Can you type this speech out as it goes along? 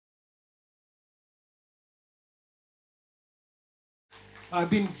I've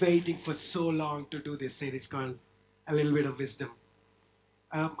been waiting for so long to do this series called A Little Bit of Wisdom.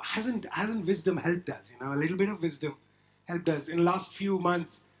 Hasn't wisdom helped us? A little bit of wisdom helped us. In the last few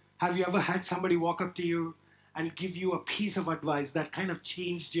months, have you ever had somebody walk up to you and give you a piece of advice that kind of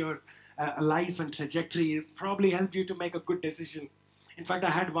changed your life and trajectory? It probably helped you to make a good decision. In fact, I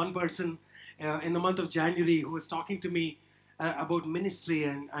had one person in the month of January who was talking to me about ministry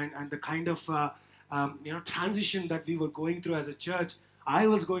and the kind of transition that we were going through as a church. I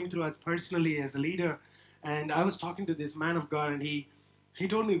was going through as personally as a leader, and I was talking to this man of God, and he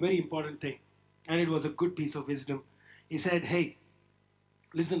told me a very important thing, and it was a good piece of wisdom. He said, "Hey,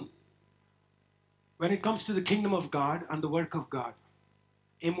 listen. When it comes to the kingdom of God and the work of God,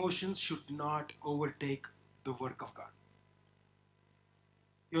 emotions should not overtake the work of God.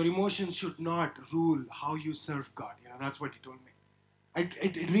 Your emotions should not rule how you serve God." That's what he told me.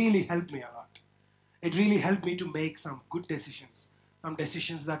 It really helped me a lot. It really helped me to make some good decisions. Some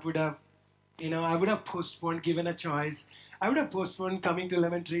decisions that would have, I would have postponed given a choice. I would have postponed coming to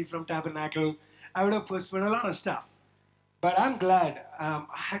Lemon Tree from Tabernacle. I would have postponed a lot of stuff. But I'm glad I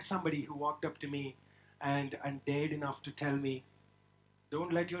had somebody who walked up to me and dared enough to tell me,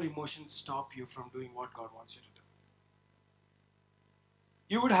 don't let your emotions stop you from doing what God wants you to do.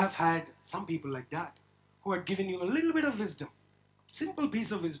 You would have had some people like that who had given you a little bit of wisdom, simple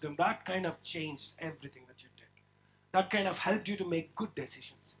piece of wisdom that kind of changed everything that you did. That kind of helped you to make good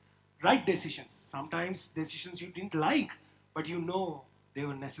decisions, right decisions. Sometimes decisions you didn't like, but they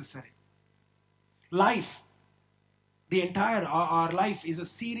were necessary. Life, the entire our life is a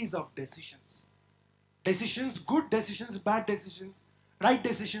series of decisions. Decisions, good decisions, bad decisions, right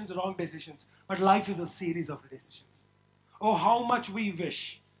decisions, wrong decisions. But life is a series of decisions. Oh, how much we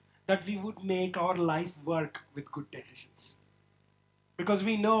wish that we would make our life work with good decisions. Because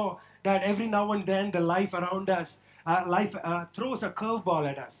we know that every now and then the life around us, life throws a curveball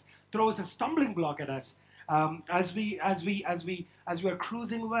at us, throws a stumbling block at us. As we are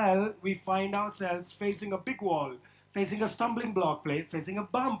cruising well, we find ourselves facing a big wall, facing a stumbling block, facing a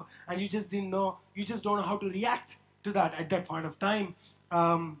bump, and you just don't know how to react to that at that point of time.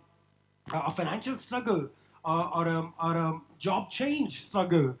 A financial struggle, or a job change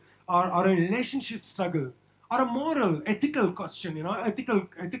struggle, or a relationship struggle, or a moral, ethical question,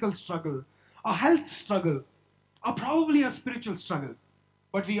 ethical struggle, a health struggle, or probably a spiritual struggle.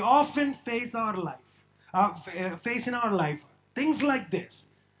 But we often face face in our life things like this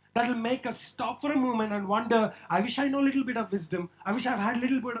that will make us stop for a moment and wonder, I wish I know a little bit of wisdom. I wish I've had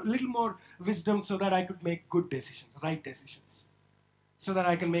little more wisdom so that I could make good decisions, right decisions, so that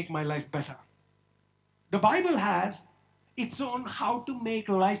I can make my life better. The Bible has its own how to make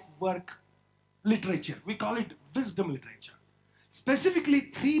life work literature. We call it wisdom literature. Specifically,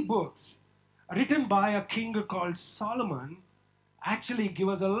 3 books written by a king called Solomon actually give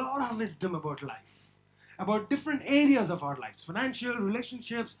us a lot of wisdom about life, about different areas of our lives: financial,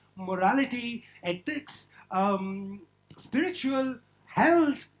 relationships, morality, ethics, spiritual,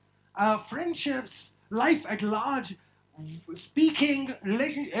 health, friendships, life at large, speaking,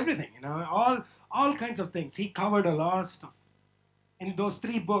 relationship, everything, all kinds of things. He covered a lot of stuff. In those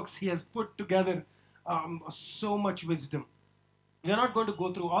 3 books, he has put together so much wisdom. We're not going to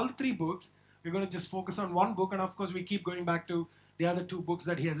go through all the 3 books. We're going to just focus on one book, and of course, we keep going back to the other 2 books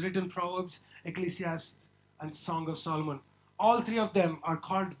that he has written: Proverbs, Ecclesiastes, and Song of Solomon. All 3 of them are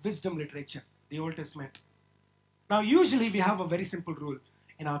called wisdom literature, the Old Testament. Now, usually we have a very simple rule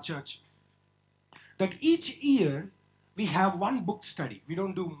in our church that each year we have one book study. We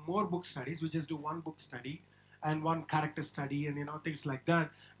don't do more book studies. We just do one book study and one character study, and things like that.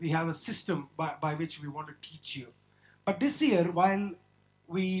 We have a system by which we want to teach you. But this year, while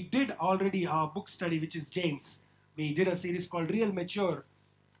we did already our book study, which is James, we did a series called Real Mature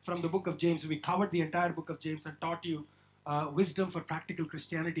from the book of James. We covered the entire book of James and taught you wisdom for practical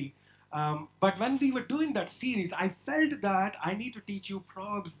Christianity. But when we were doing that series, I felt that I need to teach you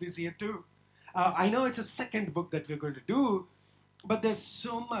Proverbs this year too. I know it's a second book that we're going to do, but there's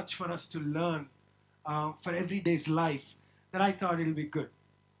so much for us to learn for everyday's life that I thought it'll be good.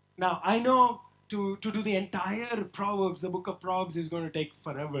 Now, I know to do the entire Proverbs, the book of Proverbs is going to take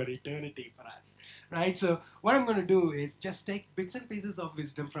forever, eternity for us, right? So what I'm going to do is just take bits and pieces of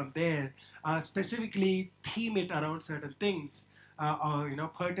wisdom from there, specifically theme it around certain things,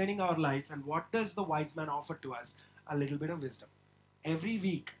 pertaining our lives, and what does the wise man offer to us? A little bit of wisdom. Every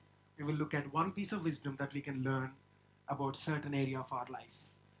week, we will look at one piece of wisdom that we can learn about certain area of our life: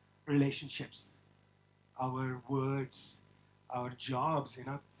 relationships, our words, our jobs,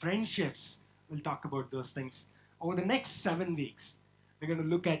 friendships. We'll talk about those things. Over the next 7 weeks, we're going to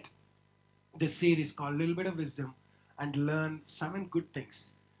look at this series called Little Bit of Wisdom, and learn 7 good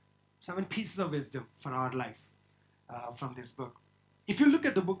things, 7 pieces of wisdom for our life from this book. If you look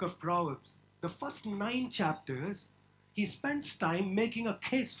at the book of Proverbs, the first 9 chapters, he spends time making a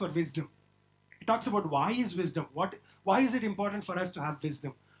case for wisdom. He talks about why is wisdom, why is it important for us to have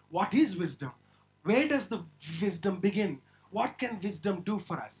wisdom? What is wisdom? Where does the wisdom begin? What can wisdom do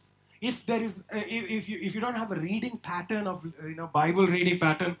for us? If there is, if you don't have a reading pattern of Bible reading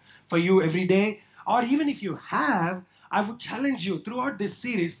pattern for you every day, or even if you have, I would challenge you throughout this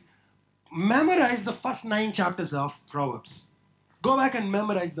series, memorize the first 9 chapters of Proverbs. Go back and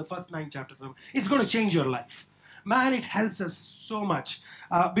memorize the first 9 chapters of. It's going to change your life, man. It helps us so much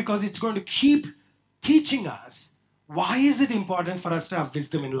because it's going to keep teaching us why is it important for us to have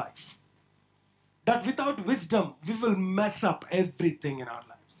wisdom in life. That without wisdom, we will mess up everything in our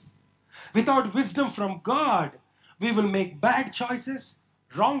lives. Without wisdom from God, we will make bad choices,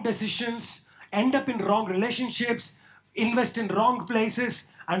 wrong decisions, end up in wrong relationships, invest in wrong places,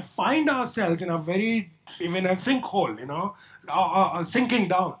 and find ourselves in a sinkhole, sinking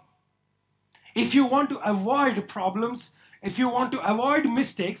down. If you want to avoid problems, if you want to avoid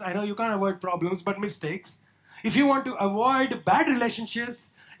mistakes, I know you can't avoid problems, but mistakes. If you want to avoid bad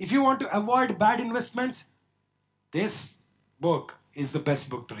relationships, if you want to avoid bad investments, this book is the best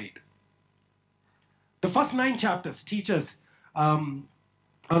book to read. The first 9 chapters teach us on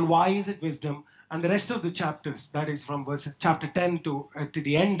why is it wisdom, and the rest of the chapters, that is from chapter 10 to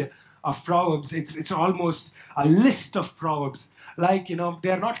the end of Proverbs, it's almost a list of Proverbs. Like, they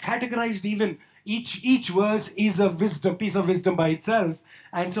are not categorized even. Each verse is a piece of wisdom by itself.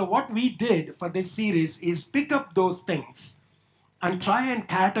 And so what we did for this series is pick up those things and try and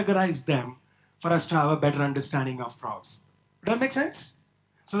categorize them for us to have a better understanding of Proverbs. Does that make sense?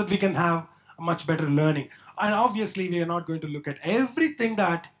 So that we can have a much better learning. And obviously, we are not going to look at everything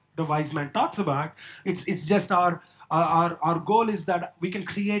that the wise man talks about. It's just our goal is that we can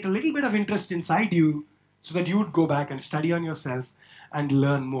create a little bit of interest inside you so that you would go back and study on yourself and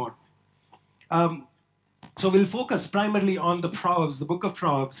learn more. So we'll focus primarily on the Proverbs, the book of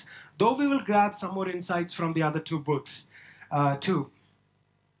Proverbs, though we will grab some more insights from the other 2 books too.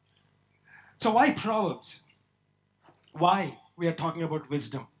 So why Proverbs? Why we are talking about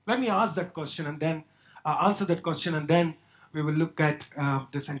wisdom? Let me ask that question and then answer that question, and then we will look at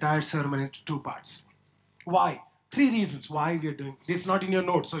this entire sermon into 2 parts. Why? 3 reasons why we are doing this. Not in your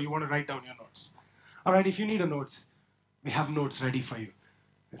notes, so you want to write down your notes. All right, if you need a notes, we have notes ready for you.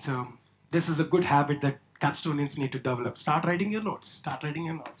 So this is a good habit that capstonians need to develop. Start writing your notes. Start writing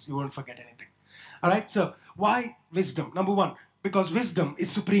your notes. You won't forget anything. All right, so why wisdom? Number 1, because wisdom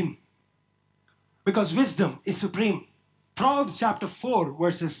is supreme. Because wisdom is supreme. Proverbs chapter 4,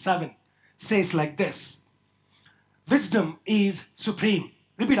 verses 7 says like this. Wisdom is supreme.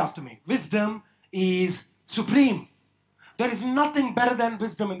 Repeat after me. Wisdom is supreme. There is nothing better than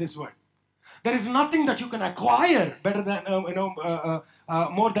wisdom in this world. There is nothing that you can acquire better than,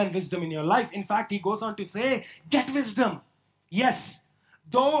 more than wisdom in your life. In fact, he goes on to say, get wisdom. Yes,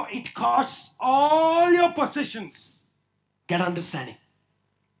 though it costs all your possessions, get understanding.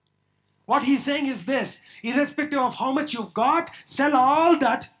 What he's saying is this, irrespective of how much you've got, sell all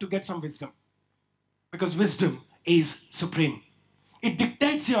that to get some wisdom. Because wisdom is supreme. It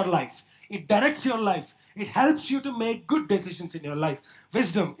dictates your life. It directs your life. It helps you to make good decisions in your life.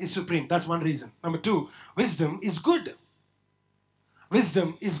 Wisdom is supreme. That's one reason. Number 2, wisdom is good.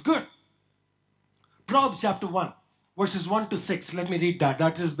 Wisdom is good. Proverbs chapter 1, verses 1 to 6. Let me read that.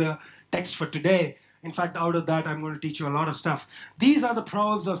 That is the text for today. In fact, out of that, I'm going to teach you a lot of stuff. These are the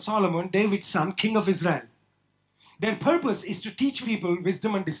Proverbs of Solomon, David's son, king of Israel. Their purpose is to teach people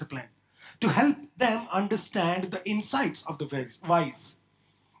wisdom and discipline, to help them understand the insights of the wise.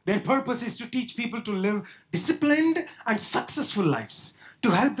 Their purpose is to teach people to live disciplined and successful lives,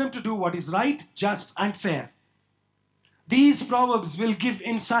 to help them to do what is right, just, and fair. These proverbs will give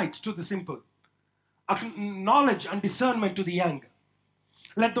insight to the simple, knowledge and discernment to the young.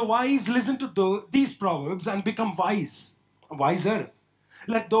 Let the wise listen to these proverbs and become wiser.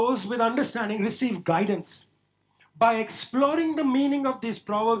 Let those with understanding receive guidance. By exploring the meaning of these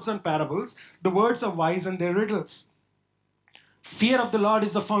proverbs and parables, the words are wise and their riddles. Fear of the Lord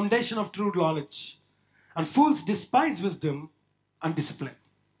is the foundation of true knowledge, and fools despise wisdom and discipline.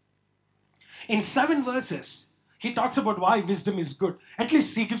 In 7 verses, he talks about why wisdom is good. At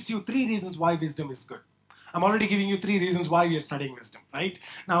least he gives you 3 reasons why wisdom is good. I'm already giving you 3 reasons why we are studying wisdom, right?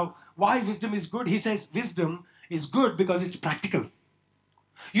 Now, why wisdom is good? He says wisdom is good because it's practical.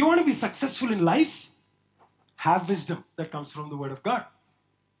 You want to be successful in life? Have wisdom that comes from the Word of God.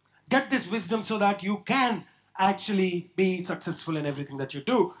 Get this wisdom so that you can actually be successful in everything that you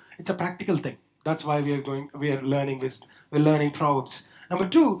do. It's a practical thing. That's why we are learning wisdom. We're learning Proverbs. Number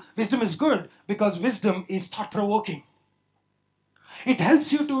two, wisdom is good because wisdom is thought-provoking. It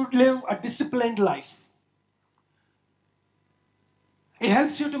helps you to live a disciplined life. It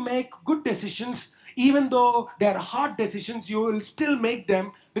helps you to make good decisions, even though they are hard decisions, you will still make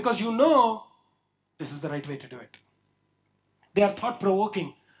them because you know this is the right way to do it. They are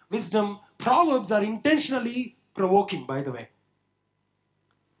thought-provoking. Wisdom, Proverbs are intentionally provoking, by the way.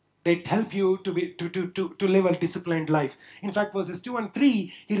 They help you to live a disciplined life. In fact, verses 2 and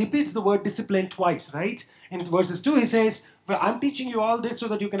 3, he repeats the word discipline twice, right? In verses 2, he says, well, I'm teaching you all this so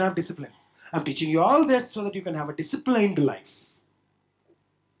that you can have discipline. I'm teaching you all this so that you can have a disciplined life.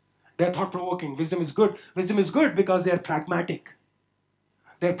 They're thought-provoking. Wisdom is good. Wisdom is good because they're pragmatic.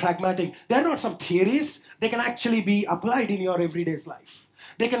 They're pragmatic. They're not some theories. They can actually be applied in your everyday life.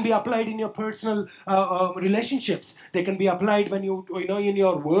 They can be applied in your personal relationships. They can be applied when in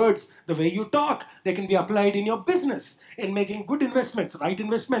your words, the way you talk. They can be applied in your business, in making good investments, right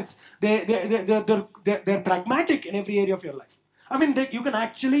investments. They're pragmatic in every area of your life. I mean, you can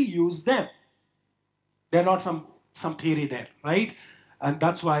actually use them. They're not some theory there, right? And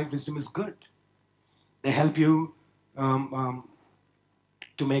that's why wisdom is good. They help you to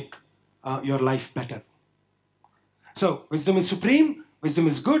make your life better. So, wisdom is supreme. Wisdom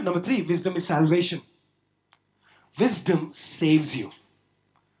is good. Number 3, wisdom is salvation. Wisdom saves you.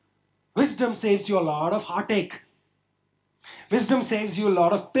 Wisdom saves you a lot of heartache. Wisdom saves you a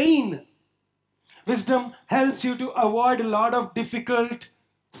lot of pain. Wisdom helps you to avoid a lot of difficult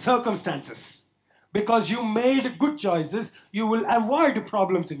circumstances. Because you made good choices, you will avoid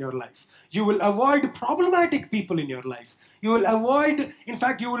problems in your life. You will avoid problematic people in your life. You will avoid, in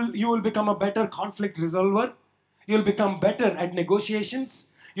fact, you will become a better conflict resolver. You will become better at negotiations.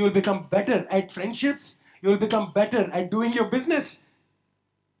 You will become better at friendships. You will become better at doing your business.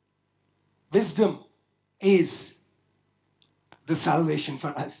 Wisdom is the salvation for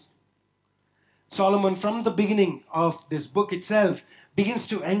us. Solomon, from the beginning of this book itself, begins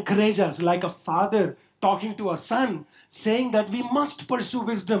to encourage us like a father talking to a son, saying that we must pursue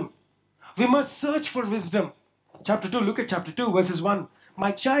wisdom. We must search for wisdom. Chapter 2, look at chapter 2, verses 1.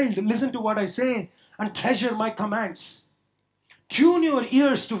 My child, listen to what I say and treasure my commands. Tune your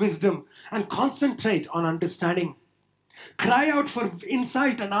ears to wisdom and concentrate on understanding. Cry out for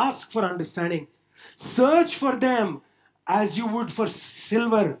insight and ask for understanding. Search for them as you would for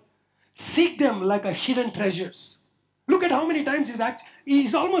silver. Seek them like a hidden treasures. Look at how many times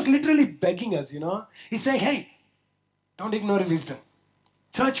he's almost literally begging us, He's saying, hey, don't ignore wisdom.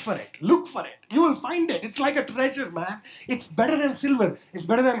 Search for it. Look for it. You will find it. It's like a treasure, man. It's better than silver. It's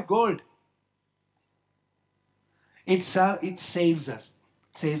better than gold. It saves us.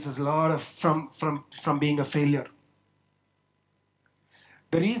 Saves us a lot from being a failure.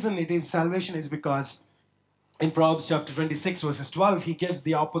 The reason it is salvation is because in Proverbs chapter 26, verses 12, he gives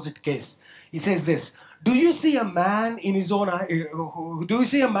the opposite case. He says this, do you see a man in his own eye? Do you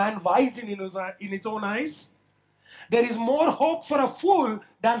see a man wise in his own eyes? There is more hope for a fool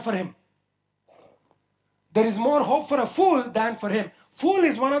than for him. There is more hope for a fool than for him. Fool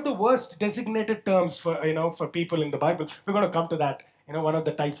is one of the worst designated terms for people in the Bible. We're going to come to that. One of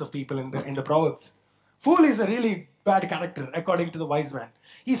the types of people in the Proverbs. Fool is a really bad character, according to the wise man.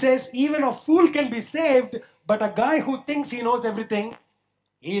 He says even a fool can be saved, but a guy who thinks he knows everything,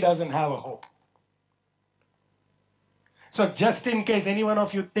 he doesn't have a hope. So just in case any one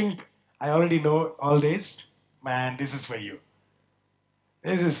of you think, I already know all this, man, this is for you.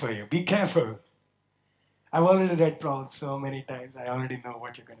 This is for you. Be careful. I've already read Proverbs so many times, I already know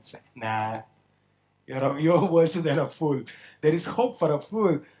what you're going to say. Nah, you're worse than a fool. There is hope for a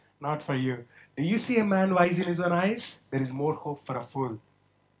fool, not for you. Do you see a man wise in his own eyes? There is more hope for a fool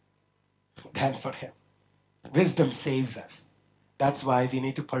than for him. Wisdom saves us. That's why we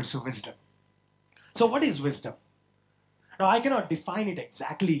need to pursue wisdom. So what is wisdom? Now, I cannot define it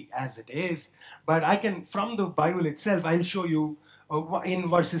exactly as it is, but I can, from the Bible itself, I'll show you in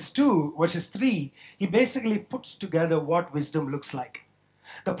verses 3, he basically puts together what wisdom looks like.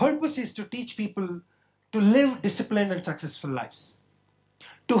 The purpose is to teach people to live disciplined and successful lives,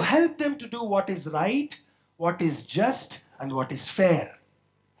 to help them to do what is right, what is just, and what is fair.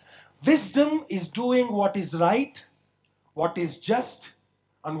 Wisdom is doing what is right, what is just,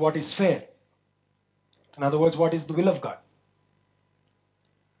 and what is fair. In other words, what is the will of God.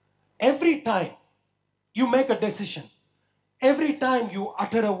 Every time you make a decision, every time you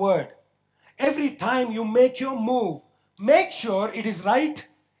utter a word, every time you make your move, make sure it is right,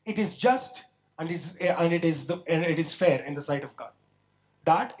 it is just, and it is fair in the sight of God.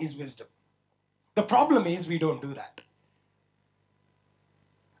 That is wisdom. The problem is we don't do that.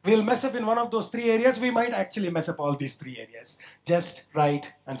 we'll mess up in one of those three areas. We might actually mess up all these three areas. Just, right,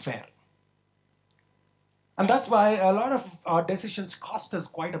 and fair. And that's why a lot of our decisions cost us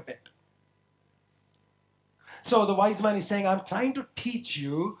quite a bit. So the wise man is saying, I'm trying to teach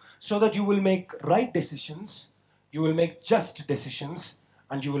you so that you will make right decisions, you will make just decisions,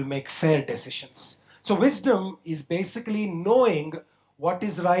 and you will make fair decisions. So wisdom is basically knowing what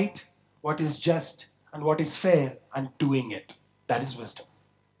is right, what is just, and what is fair, and doing it. That is wisdom,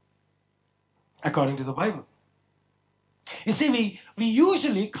 according to the Bible. You see, we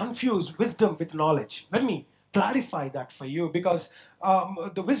usually confuse wisdom with knowledge. Let me clarify that for you, because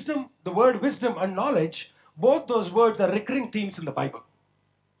the word wisdom and knowledge, both those words are recurring themes in the Bible.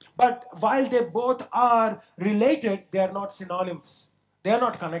 But while they both are related, they are not synonyms. They are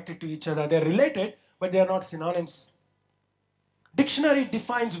not connected to each other. They're related, but they are not synonyms. Dictionary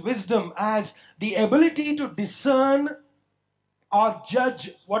defines wisdom as the ability to discern or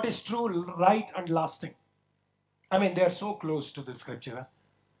judge what is true, right, and lasting. I mean, they are so close to the scripture.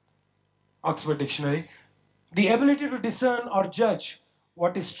 Oxford Dictionary. The ability to discern or judge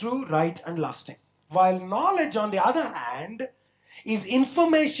what is true, right, and lasting. While knowledge, on the other hand, is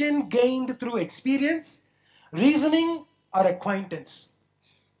information gained through experience, reasoning, or acquaintance.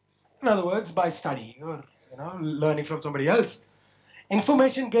 In other words, by study or learning from somebody else.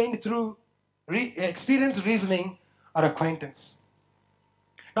 Information gained through experience, reasoning, or acquaintance.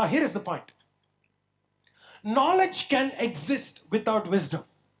 Now, here is the point. Knowledge can exist without wisdom.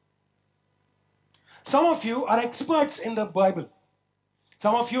 Some of you are experts in the Bible.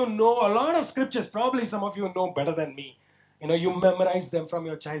 Some of you know a lot of scriptures. Probably some of you know better than me. You memorize them from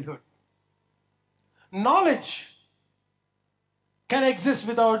your childhood. Knowledge can exist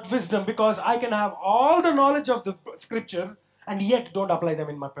without wisdom, because I can have all the knowledge of the scripture and yet don't apply them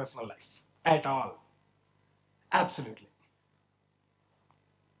in my personal life at all. Absolutely.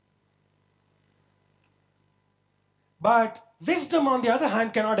 But wisdom, on the other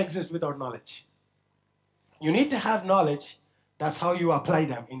hand, cannot exist without knowledge. You need to have knowledge. That's how you apply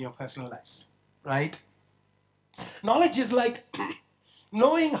them in your personal lives, right? Knowledge is like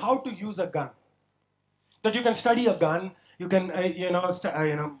knowing how to use a gun. That you can study a gun, you can,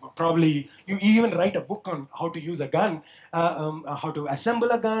 probably you even write a book on how to use a gun, how to assemble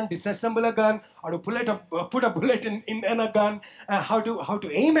a gun, disassemble a gun, how to put a bullet in a gun, how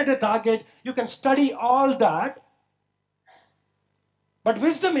to aim at a target. You can study all that. But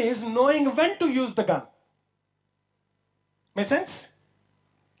wisdom is knowing when to use the gun. Make sense?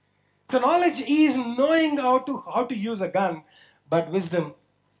 So knowledge is knowing how to use a gun, but wisdom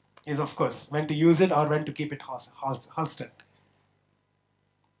is, of course, when to use it or when to keep it holstered.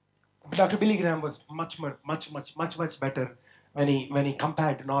 Dr. Billy Graham was much better when he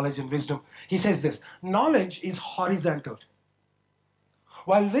compared knowledge and wisdom. He says this: knowledge is horizontal,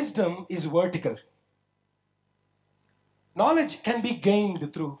 while wisdom is vertical. Knowledge can be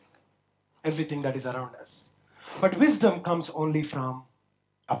gained through everything that is around us, but wisdom comes only from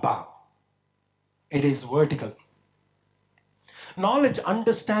above. It is vertical. Knowledge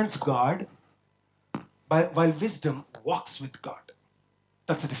understands God, while wisdom walks with God.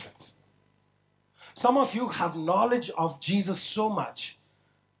 That's the difference. Some of you have knowledge of Jesus so much,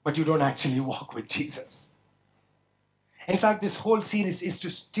 but you don't actually walk with Jesus. In fact, this whole series is to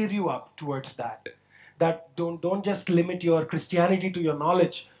stir you up towards that. That don't just limit your Christianity to your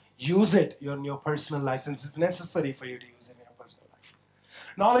knowledge. Use it in your personal life, since it's necessary for you to use it in your personal life.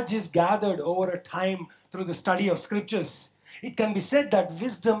 Knowledge is gathered over a time through the study of scriptures. It can be said that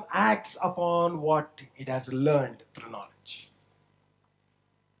wisdom acts upon what it has learned through knowledge.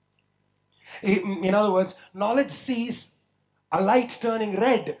 In other words, knowledge sees a light turning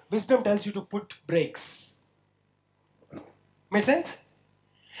red. Wisdom tells you to put brakes. Make sense?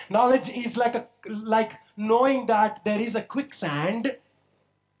 Knowledge is like knowing that there is a quicksand.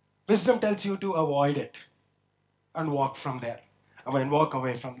 Wisdom tells you to avoid it and walk from there. Walk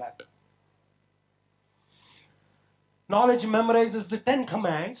away from that. Knowledge memorizes the 10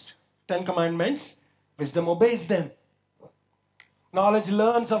 commandments. Wisdom obeys them. Knowledge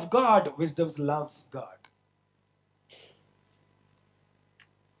learns of God. Wisdom loves God.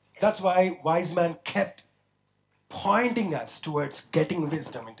 That's why wise man kept pointing us towards getting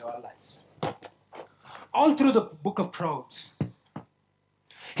wisdom into our lives. All through the book of Proverbs,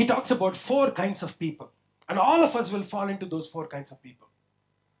 he talks about 4 kinds of people. And all of us will fall into those 4 kinds of people.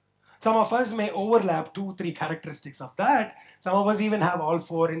 Some of us may overlap 2-3 characteristics of that. Some of us even have all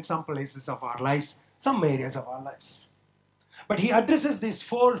 4 in some places of our lives, some areas of our lives. But he addresses these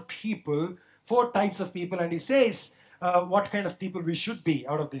 4 people, 4 types of people, and he says what kind of people we should be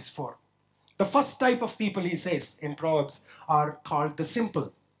out of these 4. The first type of people, he says in Proverbs, are called the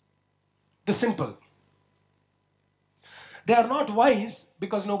simple. The simple. They are not wise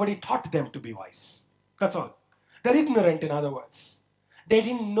because nobody taught them to be wise. That's all. They're ignorant, in other words. They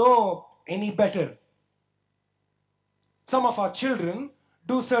didn't know any better. Some of our children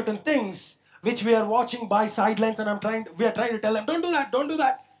do certain things which we are watching by sidelines, and we are trying to tell them, don't do that, don't do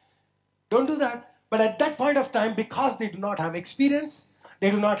that, don't do that. But at that point of time, because they do not have experience,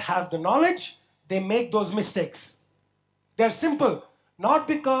 they do not have the knowledge, they make those mistakes. They're simple, not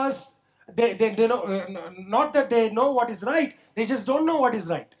because they know, not that they know what is right, they just don't know what is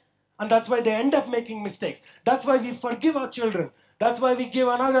right. And that's why they end up making mistakes. That's why we forgive our children. That's why we give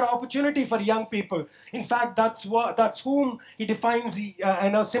another opportunity for young people. In fact, that's whom he defines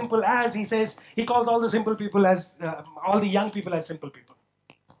simple as. He says, he calls all the simple people as, all the young people as simple people.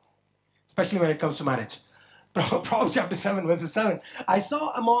 Especially when it comes to marriage. Proverbs chapter 7, verses 7. I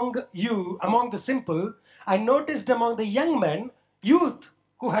saw among the simple, I noticed among the young men, youth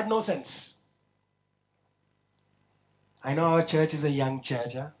who had no sense. I know our church is a young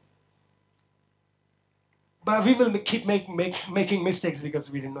church, huh? But we will keep making mistakes because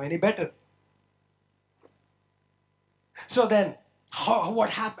we didn't know any better. So then, how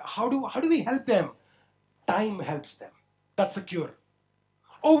do we help them? Time helps them. That's the cure.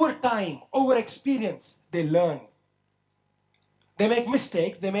 Over time, over experience, they learn. They make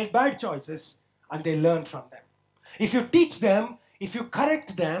mistakes, they make bad choices, and they learn from them. If you teach them, if you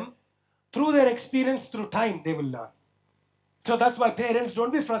correct them, through their experience, through time, they will learn. So that's why parents,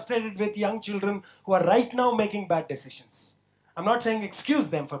 don't be frustrated with young children who are right now making bad decisions. I'm not saying excuse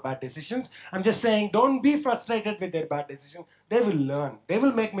them for bad decisions. I'm just saying don't be frustrated with their bad decisions. They will learn. They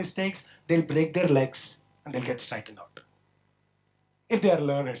will make mistakes. They'll break their legs and they'll get straightened out. If they are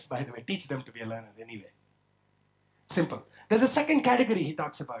learners, by the way, teach them to be a learner anyway. Simple. There's a second category he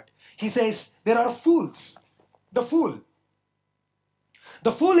talks about. He says there are fools. The fool.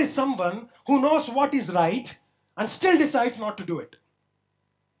 The fool is someone who knows what is right and still decides not to do it.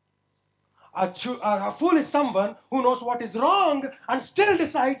 A fool is someone who knows what is wrong and still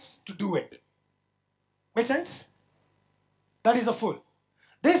decides to do it. Make sense? That is a fool.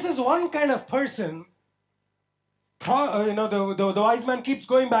 This is one kind of person, the wise man keeps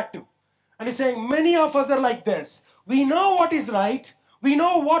going back to. And he's saying, many of us are like this. We know what is right. We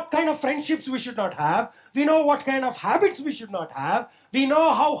know what kind of friendships we should not have. We know what kind of habits we should not have. We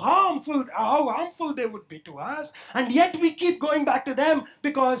know how harmful they would be to us. And yet we keep going back to them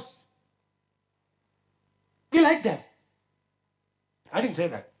because we like them. I didn't say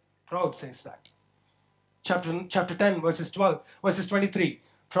that. Proverbs says that. Chapter 10, verses 23.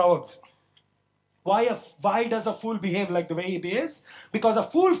 Proverbs. Why does a fool behave like the way he behaves? Because a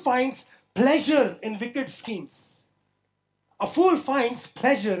fool finds pleasure in wicked schemes. A fool finds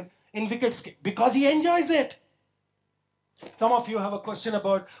pleasure in wicked schemes because he enjoys it. Some of you have a question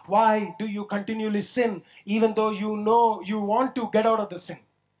about why do you continually sin even though you know you want to get out of the sin.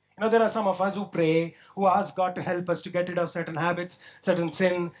 There are some of us who pray, who ask God to help us to get rid of certain habits, certain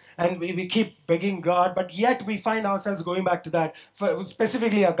sin, and we keep begging God, but yet we find ourselves going back to that.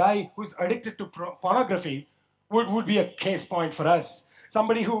 Specifically, a guy who's addicted to pornography would be a case point for us.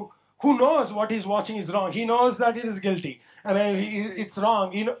 Somebody who knows what he's watching is wrong. He knows that it is guilty. I mean, it's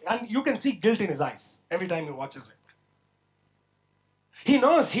wrong. And you can see guilt in his eyes every time he watches it. He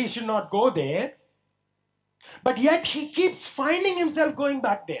knows he should not go there, but yet he keeps finding himself going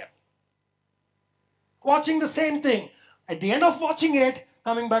back there. Watching the same thing. At the end of watching it,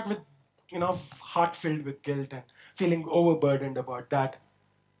 coming back with, heart filled with guilt and feeling overburdened about that.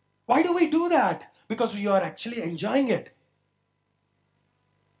 Why do we do that? Because we are actually enjoying it.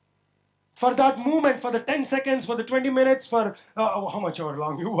 For that moment, for the 10 seconds, for the 20 minutes, for how much hour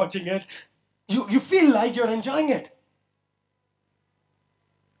long you're watching it, you feel like you're enjoying it.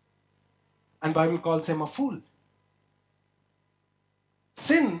 And Bible calls him a fool.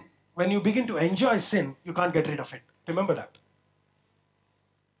 Sin, when you begin to enjoy sin, you can't get rid of it. Remember that.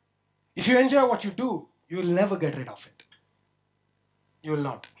 If you enjoy what you do, you will never get rid of it. You will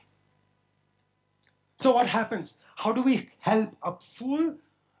not. So what happens? How do we help a fool?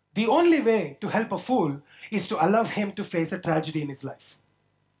 The only way to help a fool is to allow him to face a tragedy in his life.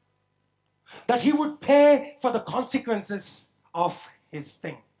 That he would pay for the consequences of his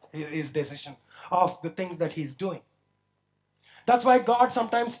decision, of the things that he's doing. That's why God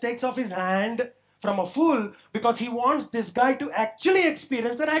sometimes takes off his hand from a fool, because he wants this guy to actually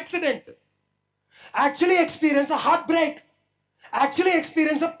experience an accident, actually experience a heartbreak, actually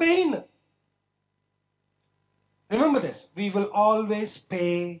experience a pain. Remember this, we will always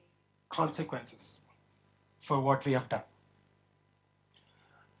pay consequences for what we have done.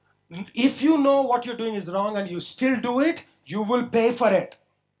 If you know what you're doing is wrong and you still do it, you will pay for it.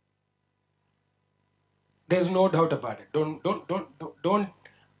 There's no doubt about it. Don't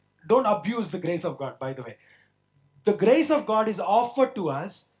abuse the grace of God, by the way. The grace of God is offered to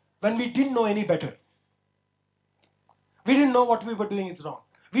us when we didn't know any better. We didn't know what we were doing is wrong.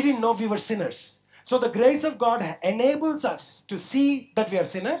 We didn't know we were sinners. So the grace of God enables us to see that we are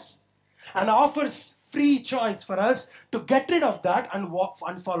sinners and offers free choice for us to get rid of that and walk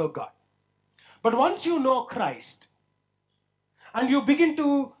and follow God. But once you know Christ and you begin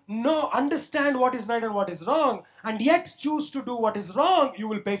to understand what is right and what is wrong, and yet choose to do what is wrong, you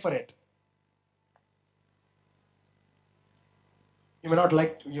will pay for it. You may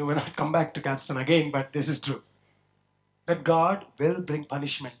not come back to Capstone again, but this is true. That God will bring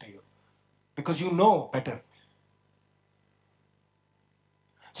punishment to you because you know better.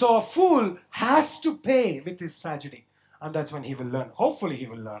 So a fool has to pay with his tragedy, and that's when he will learn. Hopefully he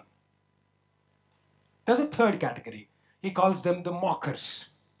will learn. There's a third category. He calls them the mockers.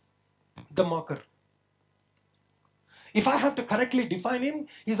 The mocker. If I have to correctly define him,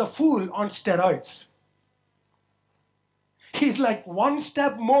 he's a fool on steroids. He's like one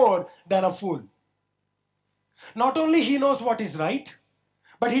step more than a fool. Not only he knows what is right,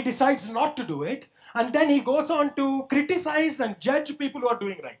 but he decides not to do it, and then he goes on to criticize and judge people who are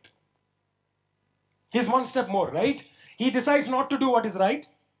doing right. He's one step more, right? He decides not to do what is right,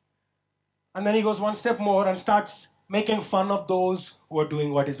 and then he goes one step more and starts making fun of those who are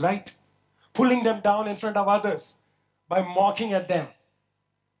doing what is right, pulling them down in front of others by mocking at them.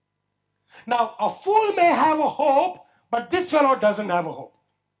 Now, a fool may have a hope, but this fellow doesn't have a hope.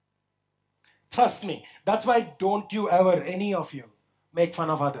 Trust me. That's why don't you ever, any of you, make fun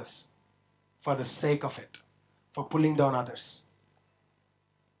of others for the sake of it, for pulling down others.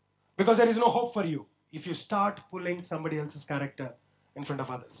 Because there is no hope for you if you start pulling somebody else's character in front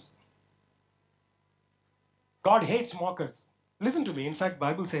of others. God hates mockers. Listen to me. In fact,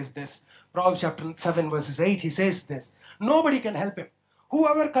 Bible says this. Proverbs chapter 7 verses 8, he says this. Nobody can help him.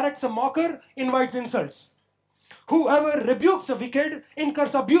 Whoever corrects a mocker invites insults. Whoever rebukes a wicked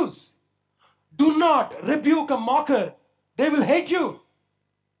incurs abuse. Do not rebuke a mocker. They will hate you.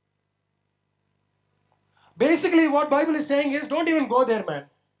 Basically, what Bible is saying is, don't even go there, man.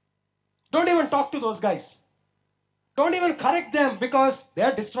 Don't even talk to those guys. Don't even correct them because they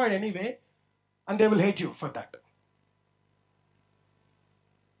are destroyed anyway and they will hate you for that.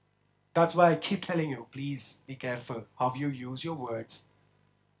 That's why I keep telling you, please be careful how you use your words.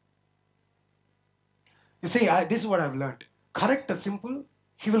 You see, this is what I've learned. Correct a simple,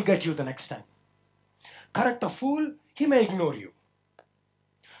 he will get you the next time. Correct a fool, he may ignore you.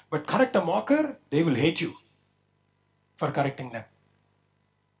 But correct a mocker, they will hate you for correcting them.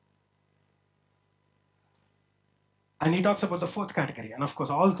 And he talks about the fourth category. And of course,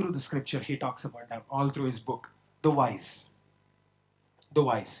 all through the scripture, he talks about them. All through his book. The wise. The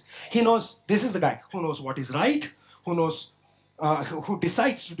wise. He knows, this is the guy who knows what is right, who knows, who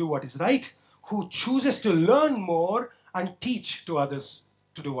decides to do what is right, who chooses to learn more and teach to others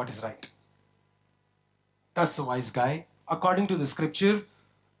to do what is right. That's the wise guy. According to the scripture,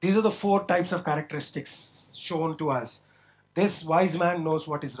 these are the four types of characteristics shown to us. This wise man knows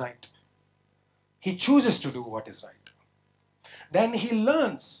what is right. He chooses to do what is right. Then he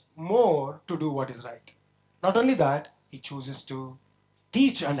learns more to do what is right. Not only that, he chooses to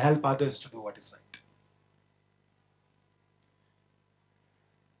teach and help others to do what is right.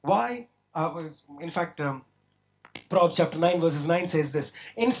 Why? In fact, Proverbs chapter 9 verses 9 says this.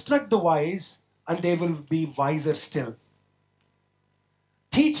 Instruct the wise and they will be wiser still.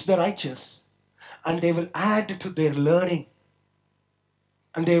 Teach the righteous and they will add to their learning.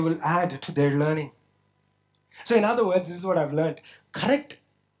 And they will add to their learning. So in other words, this is what I've learned. Correct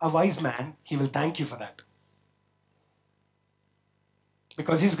a wise man, he will thank you for that.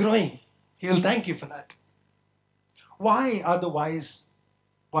 Because he's growing. He will thank you for that. Why are the wise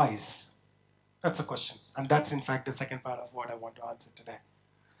wise? That's the question. And that's in fact the second part of what I want to answer today.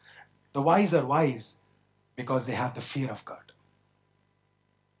 The wise are wise because they have the fear of God.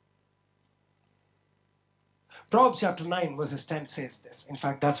 Proverbs chapter 9 verses 10 says this. In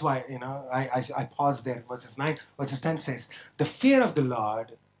fact, that's why, I paused there. Verses 9, verses 10 says, the fear of the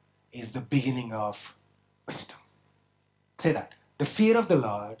Lord is the beginning of wisdom. Say that. The fear of the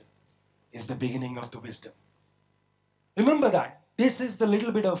Lord is the beginning of the wisdom. Remember that. This is the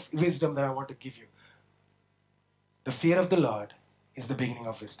little bit of wisdom that I want to give you. The fear of the Lord is the beginning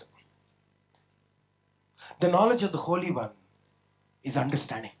of wisdom. The knowledge of the Holy One is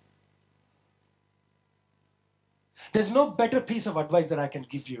understanding. There's no better piece of advice that I can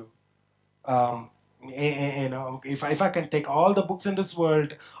give you. If I can take all the books in this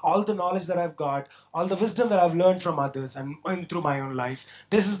world, all the knowledge that I've got, all the wisdom that I've learned from others and through my own life,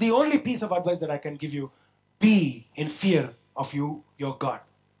 this is the only piece of advice that I can give you. be in fear of you, your God.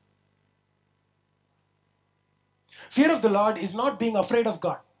 Fear of the Lord is not being afraid of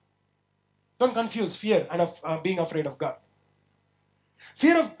God. Don't confuse fear and being afraid of God.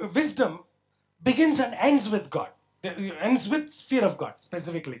 Fear of wisdom begins and ends with God. It ends with fear of God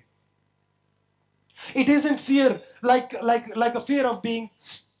specifically. It isn't fear like a fear of being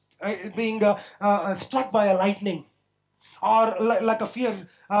struck by a lightning, or like a fear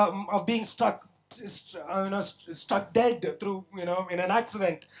of being struck dead through in an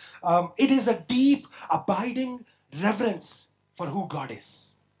accident. It is a deep, abiding reverence for who God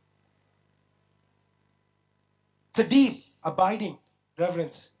is. It's a deep, abiding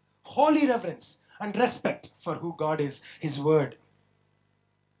reverence, holy reverence, and respect for who God is, His Word.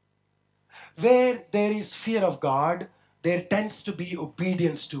 Where there is fear of God, there tends to be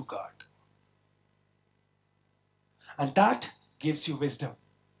obedience to God. And that gives you wisdom.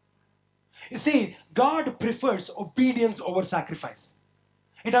 You see, God prefers obedience over sacrifice.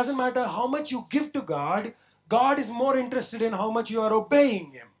 It doesn't matter how much you give to God, God is more interested in how much you are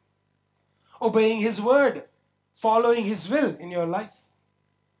obeying Him, obeying His Word, following His will in your life.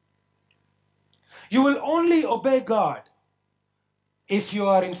 You will only obey God if you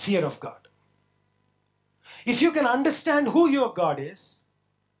are in fear of God. If you can understand who your God is,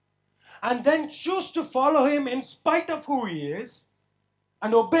 and then choose to follow Him in spite of who He is,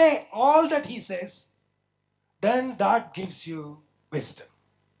 and obey all that He says, then that gives you wisdom.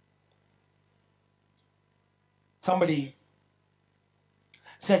 Somebody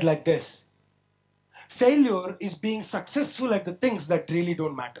said like this: failure is being successful at the things that really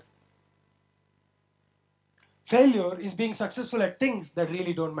don't matter. Failure is being successful at things that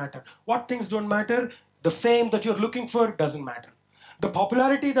really don't matter. What things don't matter? The fame that you're looking for doesn't matter. The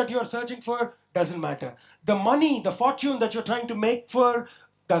popularity that you're searching for doesn't matter. The money, the fortune that you're trying to make for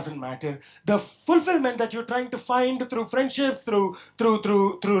doesn't matter. The fulfillment that you're trying to find through friendships, through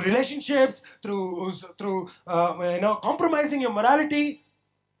relationships, through compromising your morality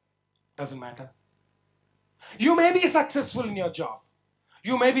doesn't matter. You may be successful in your job.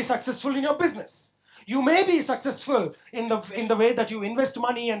 You may be successful in your business. You may be successful in the way that you invest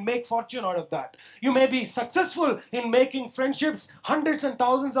money and make fortune out of that. You may be successful in making friendships, hundreds and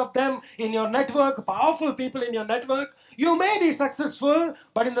thousands of them in your network, powerful people in your network. You may be successful,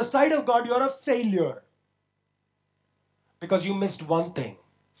 but in the sight of God, you're a failure. Because you missed one thing: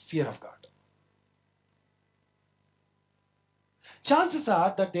 fear of God. Chances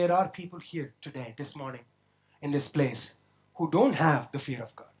are that there are people here today, this morning, in this place, who don't have the fear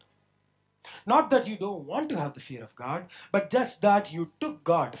of God. Not that you don't want to have the fear of God, but just that you took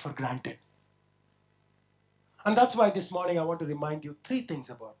God for granted. And that's why this morning I want to remind you 3 things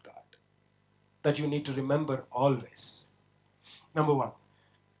about God that you need to remember always. Number 1,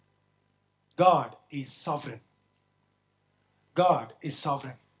 God is sovereign. God is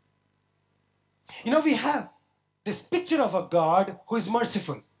sovereign. We have this picture of a God who is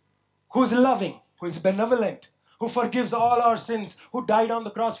merciful, who is loving, who is benevolent, who forgives all our sins, who died on the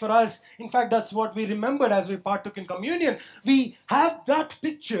cross for us. In fact, that's what we remembered as we partook in communion. We have that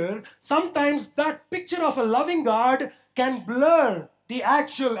picture. Sometimes that picture of a loving God can blur the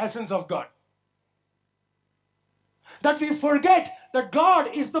actual essence of God. That we forget that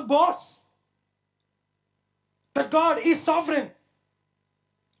God is the boss, that God is sovereign.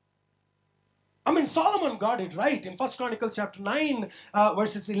 Solomon got it right in 1 Chronicles chapter 9,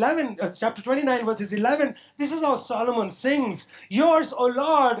 verses 11, chapter 29, verses 11. This is how Solomon sings. Yours, O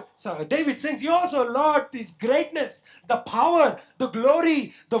Lord, David sings, yours, O Lord, is greatness, the power, the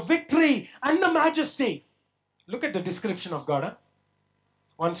glory, the victory, and the majesty. Look at the description of God.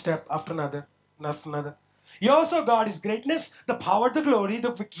 One step after another, and after another. Yours, O God, is greatness, the power, the glory,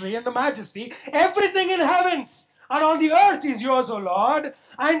 the victory, and the majesty. Everything in heavens and on the earth is yours, O Lord,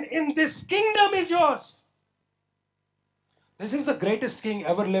 and in this kingdom is yours. This is the greatest king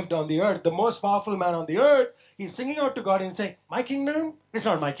ever lived on the earth, the most powerful man on the earth. He's singing out to God and saying, my kingdom? It's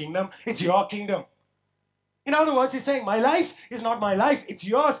not my kingdom, it's your kingdom. In other words, he's saying, my life is not my life, it's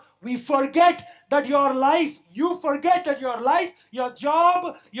yours. We forget that your life, you forget that your life, your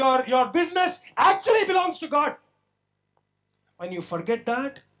job, your business actually belongs to God. When you forget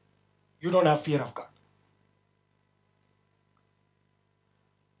that, you don't have fear of God.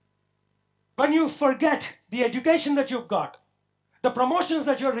 When you forget the education that you've got, the promotions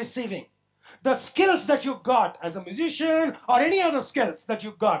that you're receiving, the skills that you've got as a musician or any other skills that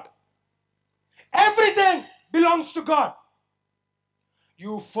you've got, everything belongs to God.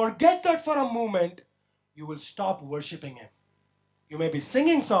 You forget that for a moment, you will stop worshiping Him. You may be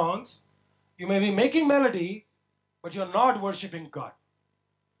singing songs, you may be making melody, but you're not worshiping God.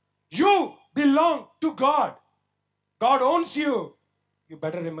 You belong to God. God owns you. You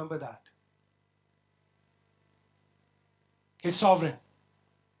better remember that. He's sovereign.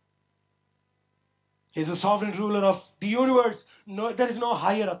 He's a sovereign ruler of the universe. No, there is no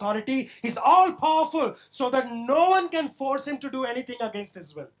higher authority. He's all powerful, so that no one can force him to do anything against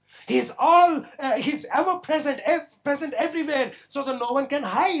his will. He's ever present, present everywhere, so that no one can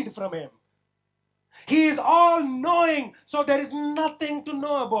hide from him. He is all knowing, so there is nothing to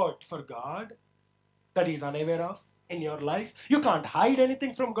know about for God that he's unaware of in your life. You can't hide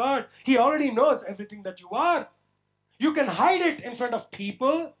anything from God. He already knows everything that you are. You can hide it in front of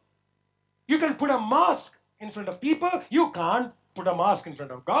people. You can put a mask in front of people. You can't put a mask in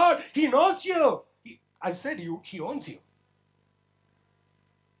front of God. He knows you. He owns you.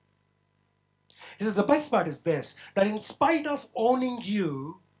 He said, the best part is this, that in spite of owning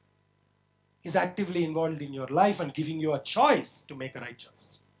you, he's actively involved in your life and giving you a choice to make a right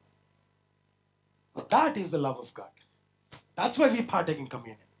choice. That is the love of God. That's why we partake in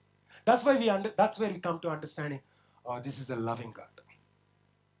communion. That's where we come to understanding, oh, this is a loving God.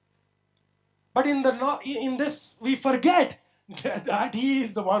 But in this, we forget that he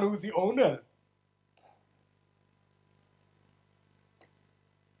is the one who is the owner.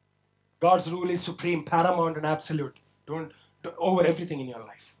 God's rule is supreme, paramount, and absolute. Over everything in your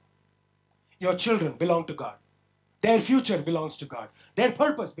life. Your children belong to God. Their future belongs to God. Their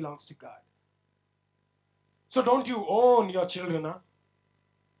purpose belongs to God. So don't you own your children, huh?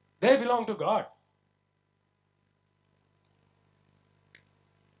 They belong to God.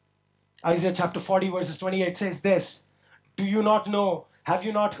 Isaiah chapter 40 verses 28 says this, do you not know, have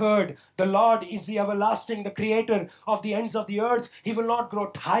you not heard, the Lord is the everlasting, the creator of the ends of the earth. He will not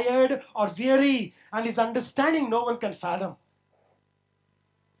grow tired or weary, and his understanding no one can fathom.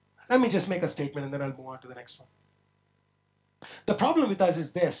 Let me just make a statement and then I'll move on to the next one. The problem with us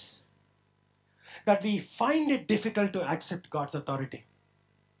is this, that we find it difficult to accept God's authority.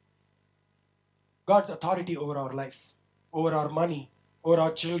 God's authority over our life, over our money, over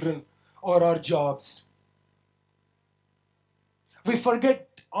our children, or our jobs. We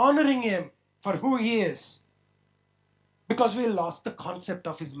forget honoring him for who he is because we lost the concept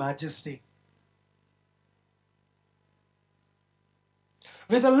of his majesty.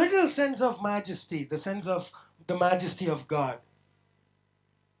 With a little sense of majesty, the sense of the majesty of God,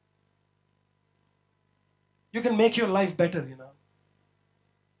 you can make your life better,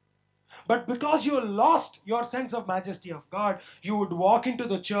 But because you lost your sense of majesty of God, you would walk into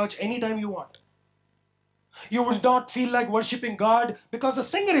the church anytime you want. You would not feel like worshiping God because the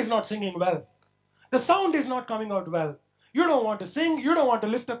singer is not singing well. The sound is not coming out well. You don't want to sing. You don't want to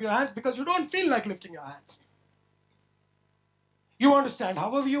lift up your hands because you don't feel like lifting your hands. You want to stand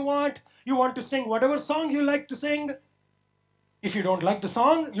however you want. You want to sing whatever song you like to sing. If you don't like the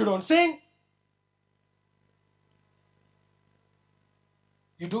song, you don't sing.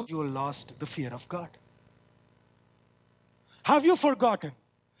 You lost the fear of God. Have you forgotten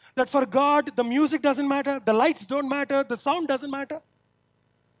that for God, the music doesn't matter, the lights don't matter, the sound doesn't matter?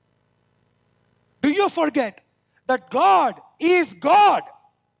 Do you forget that God is God?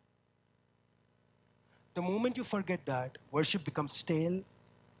 The moment you forget that, worship becomes stale,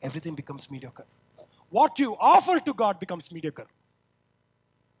 everything becomes mediocre. What you offer to God becomes mediocre.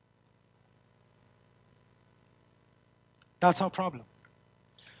 That's our problem.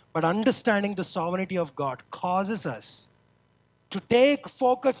 But understanding the sovereignty of God causes us to take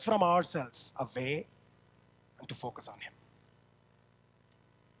focus from ourselves away and to focus on him.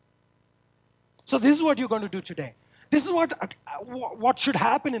 So this is what you're going to do today. This is what should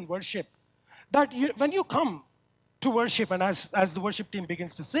happen in worship. That when you come to worship and as the worship team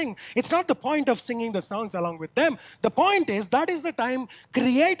begins to sing, it's not the point of singing the songs along with them. The point is that is the time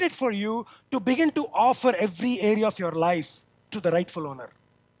created for you to begin to offer every area of your life to the rightful owner.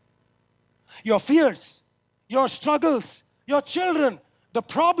 Your fears, your struggles, your children, the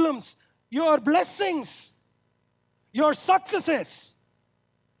problems, your blessings, your successes.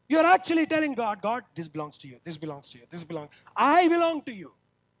 You're actually telling God, God, this belongs to you, this belongs to you, this belongs, I belong to you.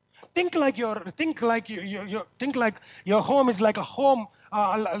 Think like your home is like a home,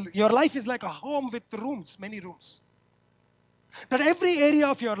 your life is like a home with rooms, many rooms. That every area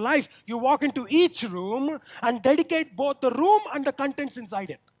of your life, you walk into each room and dedicate both the room and the contents inside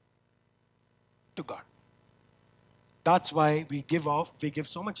it to God. That's why we give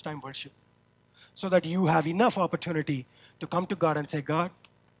so much time worship, so that you have enough opportunity to come to God and say, God,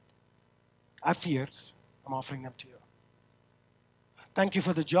 I have fears, I'm offering them to you. Thank you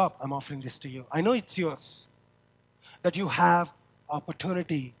for the job, I'm offering this to you. I know it's yours. That you have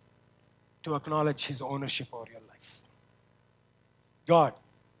opportunity to acknowledge his ownership over your life. God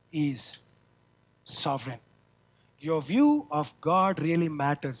is sovereign. Your view of God really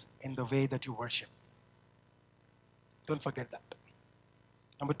matters in the way that you worship. Don't forget that.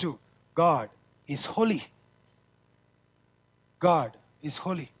 Number 2, God is holy. God is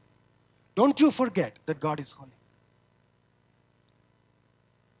holy. Don't you forget that God is holy.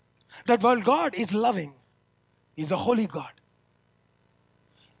 That while God is loving, He's a holy God.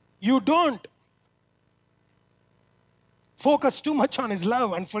 You don't focus too much on His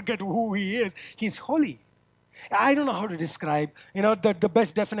love and forget who He is. He's holy. I don't know how to describe. The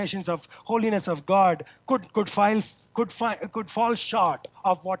best definitions of holiness of God could fall short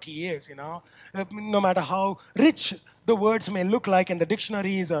of what He is. No matter how rich the words may look like in the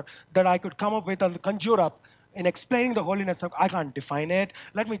dictionaries or that I could come up with and conjure up in explaining the holiness of, I can't define it.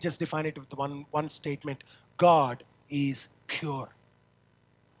 Let me just define it with one statement. God is pure.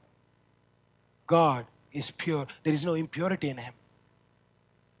 God is pure. There is no impurity in Him.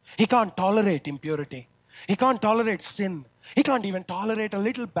 He can't tolerate impurity. He can't tolerate sin. He can't even tolerate a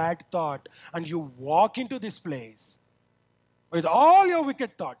little bad thought. And you walk into this place with all your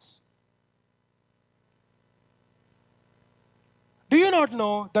wicked thoughts. Do you not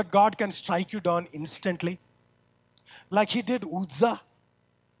know that God can strike you down instantly? Like He did Uzzah.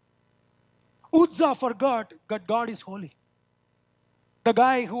 Uzzah forgot that God is holy. The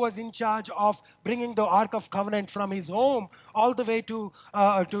guy who was in charge of bringing the Ark of Covenant from his home all the way to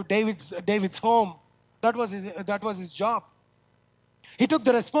David's home. That was his job. He took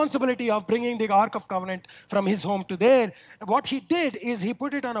the responsibility of bringing the Ark of Covenant from his home to there. What he did is he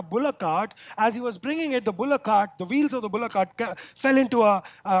put it on a bullock cart. As he was bringing it, the wheels of the bullock cart fell into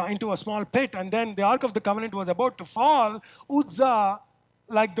a small pit, and then the Ark of the Covenant was about to fall. Uzzah,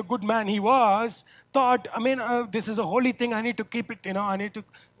 like the good man he was, thought, this is a holy thing. I need to keep it. I need to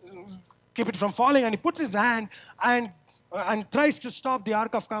keep it from falling. And he puts his hand and tries to stop the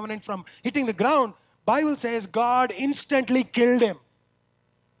Ark of Covenant from hitting the ground. Bible says God instantly killed him.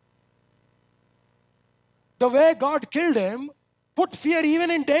 The way God killed him put fear even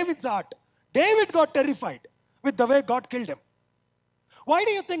in David's heart. David got terrified with the way God killed him. Why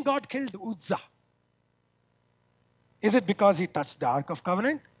do you think God killed Uzzah? Is it because he touched the Ark of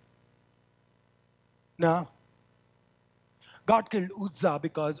Covenant? No. God killed Uzzah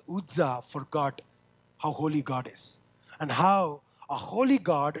because Uzzah forgot how holy God is and how a holy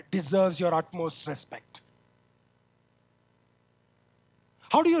God deserves your utmost respect.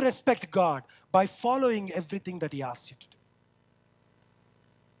 How do you respect God? By following everything that He asks you to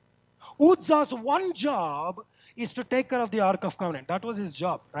do. Uzzah's one job is to take care of the Ark of Covenant. That was his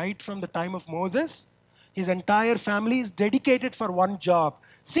job, right from the time of Moses. His entire family is dedicated for one job,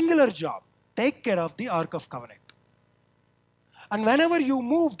 singular job, take care of the Ark of Covenant. And whenever you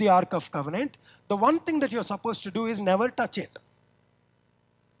move the Ark of Covenant, the one thing that you're supposed to do is never touch it.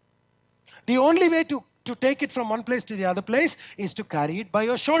 The only way to take it from one place to the other place is to carry it by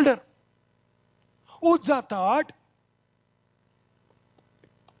your shoulder. Uzzah thought,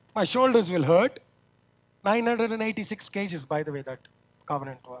 my shoulders will hurt. 986 kgs, by the way, that Ark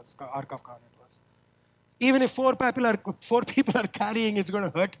of Covenant was. Even if four people are carrying, it's going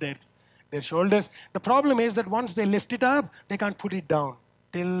to hurt their shoulders. The problem is that once they lift it up, they can't put it down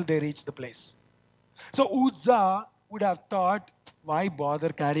till they reach the place. So Uzzah would have thought, why bother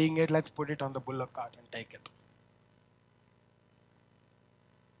carrying it? Let's put it on the bullock cart and take it.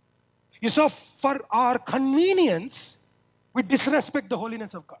 You saw, for our convenience, we disrespect the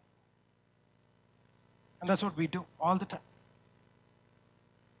holiness of God. And that's what we do all the time.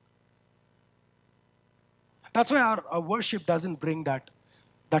 That's why our worship doesn't bring that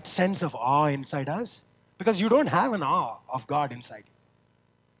sense of awe inside us, because you don't have an awe of God inside you.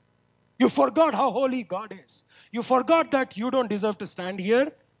 You forgot how holy God is. You forgot that you don't deserve to stand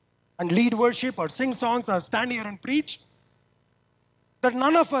here and lead worship or sing songs or stand here and preach. That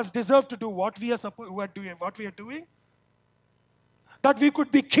none of us deserve to do what we are doing. That we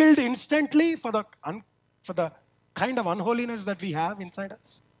could be killed instantly for the kind of unholiness that we have inside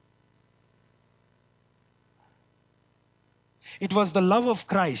us. It was the love of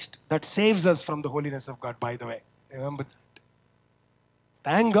Christ that saves us from the holiness of God, by the way. Remember that.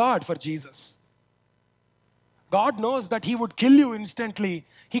 Thank God for Jesus. God knows that He would kill you instantly.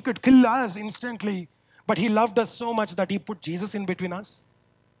 He could kill us instantly. But He loved us so much that He put Jesus in between us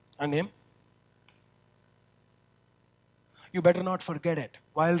and Him. You better not forget it.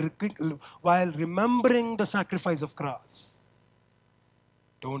 While remembering the sacrifice of cross,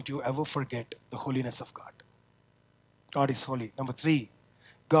 don't you ever forget the holiness of God. God is holy. Number 3,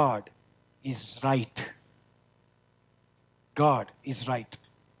 God is right. God is right.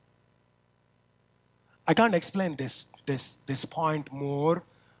 I can't explain this point more,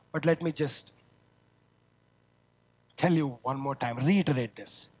 but let me just tell you one more time, reiterate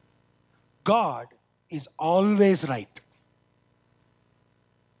this. God is always right.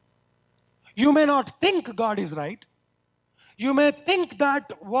 You may not think God is right. You may think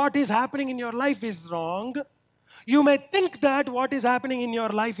that what is happening in your life is wrong. You may think that what is happening in your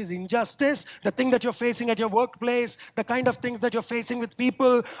life is injustice. The thing that you're facing at your workplace, the kind of things that you're facing with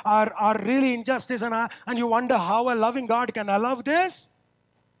people are really injustice, and you wonder how a loving God can allow this.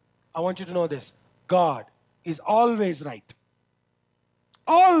 I want you to know this. God is always right.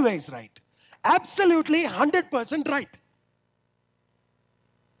 Always right. Absolutely 100% right.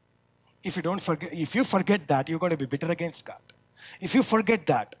 If you forget that, you're going to be bitter against God. If you forget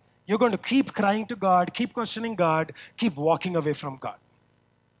that, you're going to keep crying to God, keep questioning God, keep walking away from God.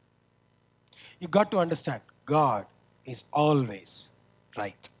 You got to understand, God is always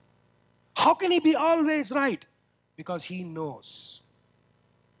right. How can he be always right? Because he knows.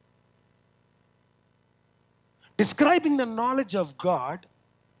 Describing the knowledge of God,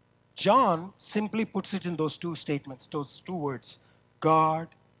 John simply puts it in those two statements, those two words. God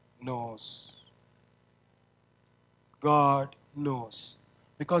knows. God knows.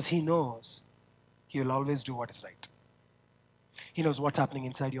 Because he knows, he will always do what is right. He knows what's happening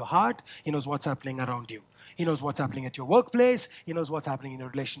inside your heart. He knows what's happening around you. He knows what's happening at your workplace. He knows what's happening in your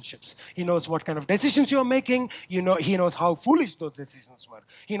relationships. He knows what kind of decisions you're making. He knows how foolish those decisions were.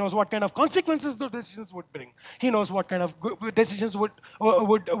 He knows what kind of consequences those decisions would bring. He knows what kind of decisions what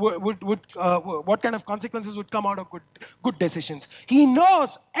kind of consequences would come out of good decisions. He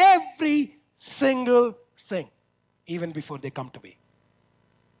knows every single thing, even before they come to be.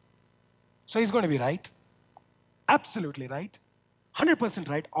 So he's going to be right. Absolutely right. 100%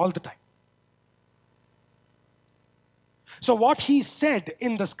 right all the time. So what he said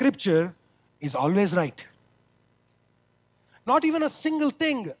in the scripture is always right. Not even a single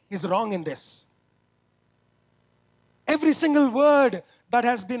thing is wrong in this. Every single word that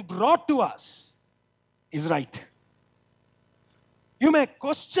has been brought to us is right. You may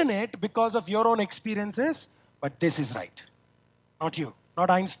question it because of your own experiences, but this is right. Not you, not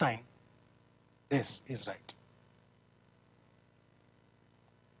Einstein. This is right.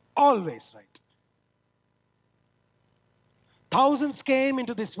 Always right. Thousands came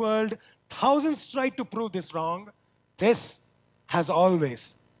into this world. Thousands tried to prove this wrong. This has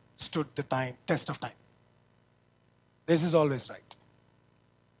always stood the test of time. This is always right.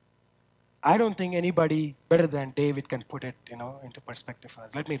 I don't think anybody better than David can put it, into perspective for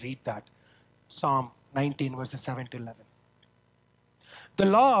us. Let me read that. Psalm 19, verses 7 to 11. The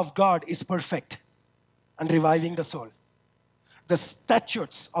law of God is perfect and reviving the soul. The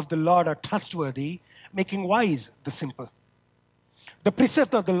statutes of the Lord are trustworthy, making wise the simple. The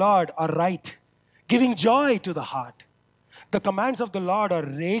precepts of the Lord are right, giving joy to the heart. The commands of the Lord are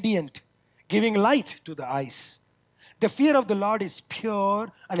radiant, giving light to the eyes. The fear of the Lord is pure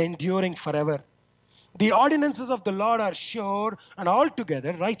and enduring forever. The ordinances of the Lord are sure and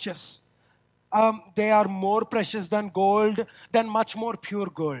altogether righteous. They are more precious than gold, than much more pure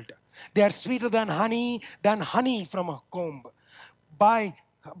gold. They are sweeter than honey from a comb.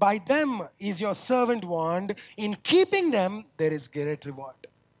 By them is your servant warned. In keeping them, there is great reward.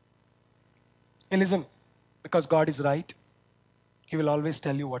 Hey, listen, because God is right, he will always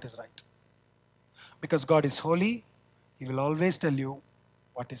tell you what is right. Because God is holy, he will always tell you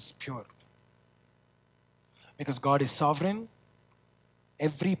what is pure. Because God is sovereign,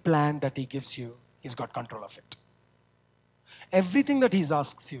 every plan that he gives you, he's got control of it. Everything that he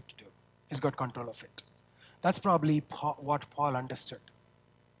asks you to do, he's got control of it. That's probably what Paul understood.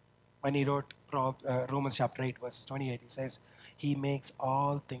 When he wrote Romans chapter 8, verse 28, he says, he makes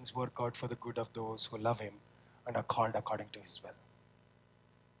all things work out for the good of those who love him and are called according to his will.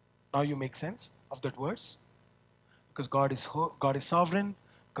 Now you make sense of that verse? Because God is sovereign,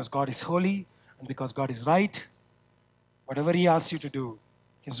 because God is holy, and because God is right, whatever he asks you to do,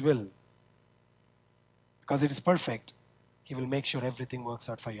 his will, because it is perfect, he will make sure everything works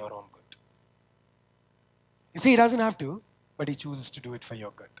out for your own good. You see, he doesn't have to, but he chooses to do it for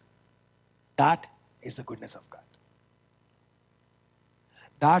your good. That is the goodness of God.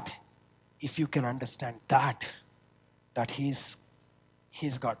 That, if you can understand that he's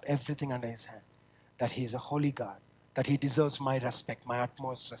got everything under his hand, that he's a holy God, that he deserves my respect, my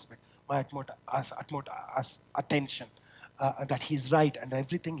utmost respect, my utmost attention, that he's right and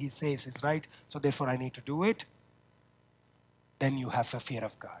everything he says is right, so therefore I need to do it, then you have a fear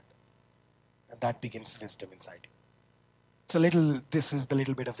of God. And that begins wisdom inside you. This is the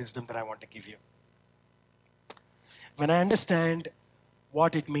little bit of wisdom that I want to give you. When I understand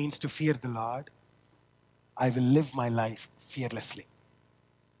what it means to fear the Lord, I will live my life fearlessly.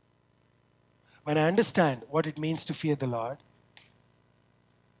 when I understand what it means to fear the Lord,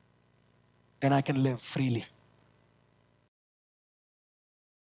 then I can live freely.